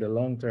 and then in the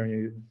long term,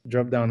 you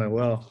drop down a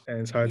well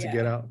and it's hard to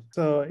get out.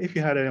 So if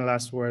you had any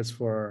last words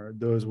for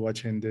those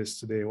watching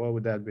this today, what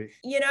would that be?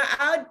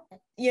 I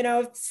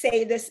would,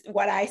 say this,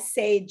 what I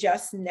say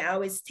just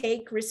now is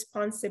take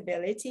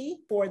responsibility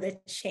for the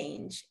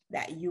change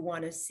that you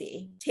want to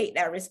see. Take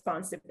that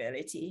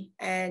responsibility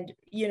and,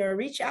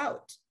 reach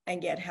out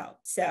and get help.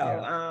 So,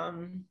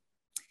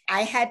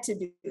 I had to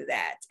do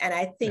that. And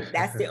I think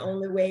that's the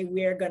only way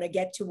we're going to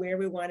get to where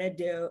we want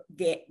to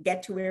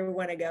get to where we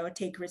want to go,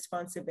 take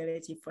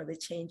responsibility for the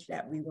change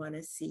that we want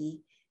to see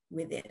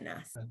within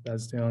us.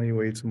 That's the only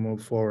way to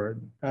move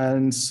forward.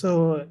 And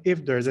so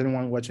if there's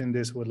anyone watching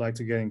this who would like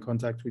to get in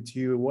contact with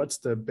you, what's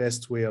the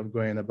best way of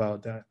going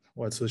about that?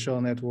 What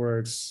social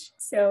networks?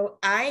 So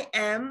I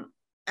am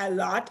a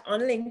lot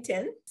on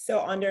LinkedIn. So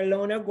under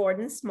Lona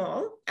Gordon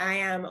Small, I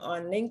am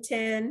on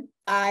LinkedIn.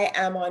 I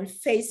am on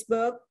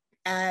Facebook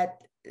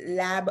at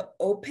Lab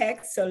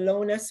OPEX. So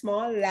Lona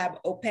Small,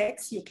 Lab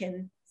OPEX. You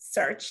can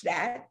search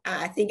that.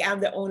 I think I'm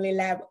the only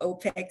Lab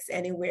OPEX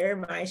anywhere.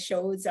 My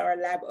shows are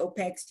Lab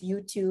OPEX.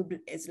 YouTube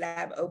is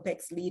Lab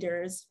OPEX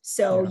Leaders.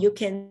 So you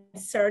can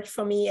search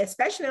for me,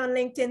 especially on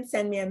LinkedIn.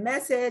 Send me a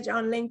message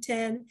on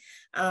LinkedIn.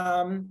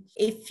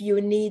 If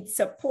you need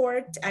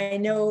support, I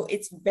know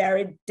it's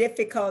very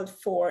difficult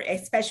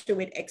especially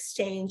with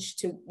exchange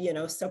to,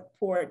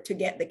 support to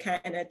get the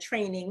kind of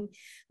training.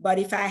 But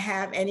if I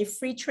have any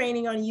free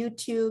training on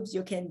YouTube,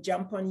 you can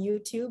jump on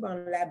YouTube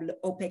on Lab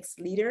OPEX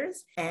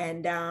Leaders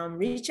and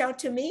reach out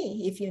to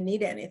me if you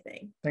need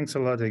anything. Thanks a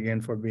lot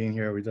again for being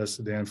here with us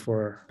today and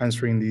for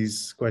answering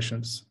these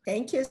questions.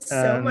 Thank you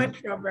so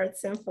much,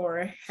 Robertson,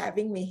 for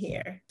having me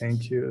here.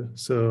 Thank you.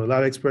 So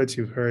Lab Experts,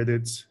 you've heard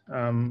it.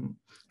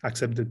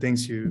 accept the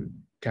things you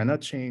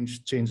cannot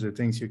change, change the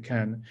things you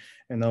can,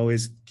 and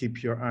always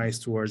keep your eyes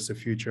towards the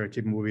future,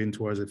 keep moving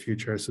towards the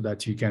future so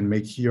that you can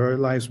make your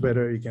lives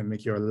better, you can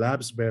make your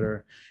labs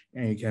better,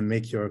 and you can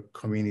make your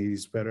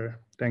communities better.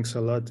 Thanks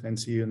a lot, and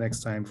see you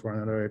next time for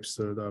another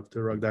episode of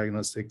the Rock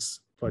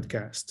Diagnostics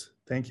podcast.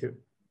 Thank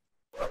you.